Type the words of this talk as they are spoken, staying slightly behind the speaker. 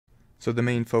So the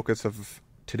main focus of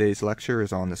today's lecture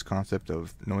is on this concept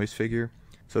of noise figure.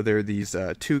 So there are these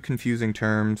two confusing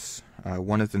terms.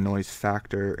 One is the noise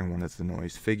factor and one is the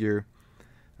noise figure.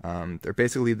 They're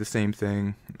basically the same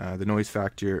thing. The noise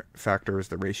factor is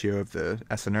the ratio of the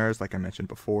SNRs, like I mentioned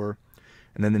before.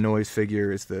 And then the noise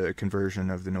figure is the conversion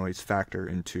of the noise factor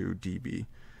into dB,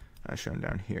 shown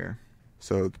down here.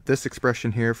 So this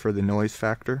expression here for the noise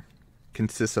factor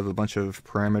consists of a bunch of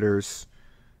parameters,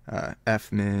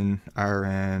 Fmin,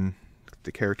 Rn,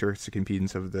 the characteristic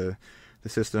impedance of the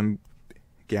system,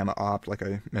 gamma opt, like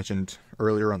I mentioned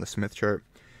earlier on the Smith chart.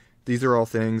 These are all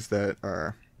things that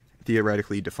are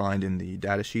theoretically defined in the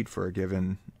datasheet for a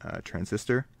given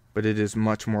transistor, but it is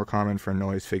much more common for a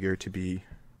noise figure to be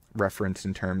referenced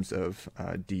in terms of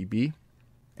dB.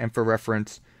 And for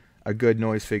reference, a good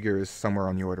noise figure is somewhere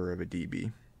on the order of a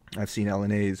dB. I've seen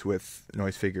LNAs with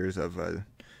noise figures of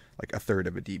like a third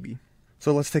of a dB.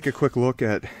 So let's take a quick look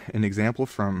at an example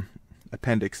from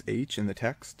Appendix H in the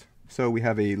text. So we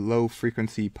have a low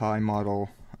frequency pi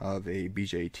model of a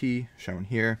BJT shown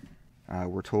here.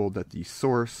 We're told that the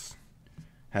source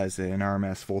has an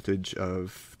RMS voltage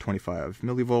of 25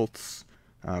 millivolts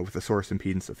with a source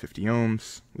impedance of 50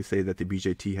 ohms. We say that the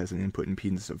BJT has an input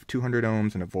impedance of 200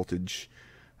 ohms and a voltage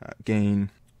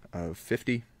gain of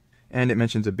 50. And it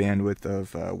mentions a bandwidth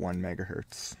of 1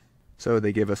 megahertz. So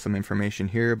they give us some information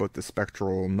here about the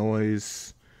spectral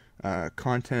noise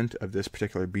content of this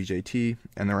particular BJT,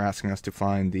 and they're asking us to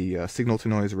find the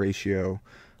signal-to-noise ratio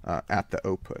at the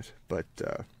output. But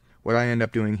what I end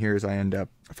up doing here is I end up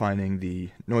finding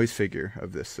the noise figure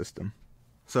of this system.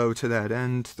 So to that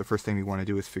end, the first thing we want to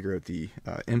do is figure out the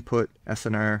input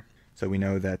SNR. So we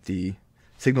know that the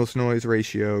signal-to-noise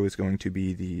ratio is going to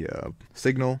be the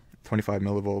signal, 25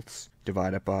 millivolts,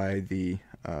 divided by the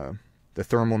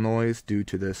thermal noise due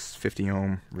to this 50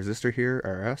 ohm resistor here,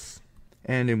 Rs.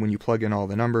 And then when you plug in all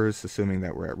the numbers, assuming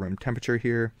that we're at room temperature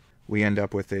here, we end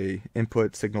up with a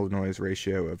input signal-to-noise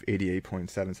ratio of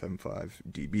 88.775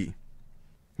 dB.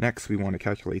 Next, we want to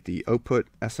calculate the output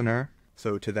SNR.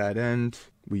 So to that end,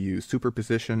 we use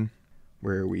superposition,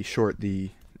 where we short the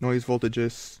noise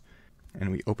voltages, and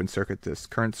we open circuit this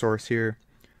current source here.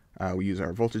 We use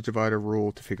our voltage divider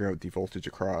rule to figure out the voltage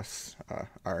across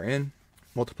Rin.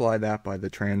 Multiply that by the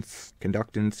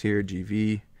transconductance here,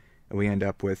 GV, and we end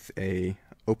up with a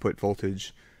output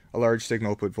voltage, a large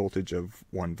signal output voltage of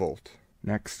 1 volt.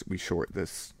 Next, we short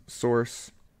this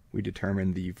source. We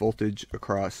determine the voltage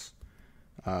across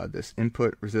this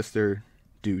input resistor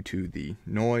due to the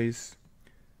noise.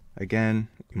 Again,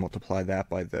 we multiply that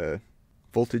by the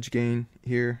voltage gain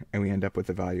here, and we end up with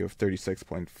a value of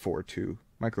 36.42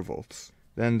 microvolts.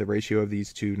 Then the ratio of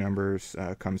these two numbers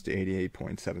comes to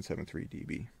 88.773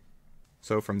 dB.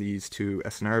 So from these two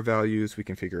SNR values, we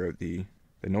can figure out the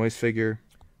noise figure.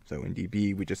 So in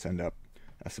dB, we just end up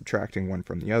subtracting one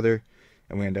from the other,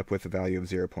 and we end up with a value of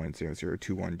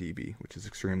 0.0021 dB, which is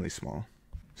extremely small.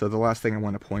 So the last thing I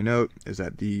want to point out is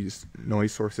that these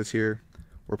noise sources here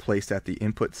were placed at the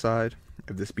input side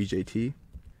of this BJT,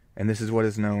 and this is what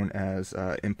is known as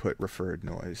input referred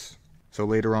noise. So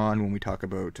later on, when we talk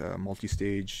about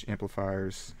multi-stage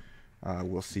amplifiers,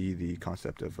 we'll see the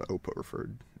concept of output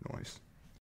referred noise.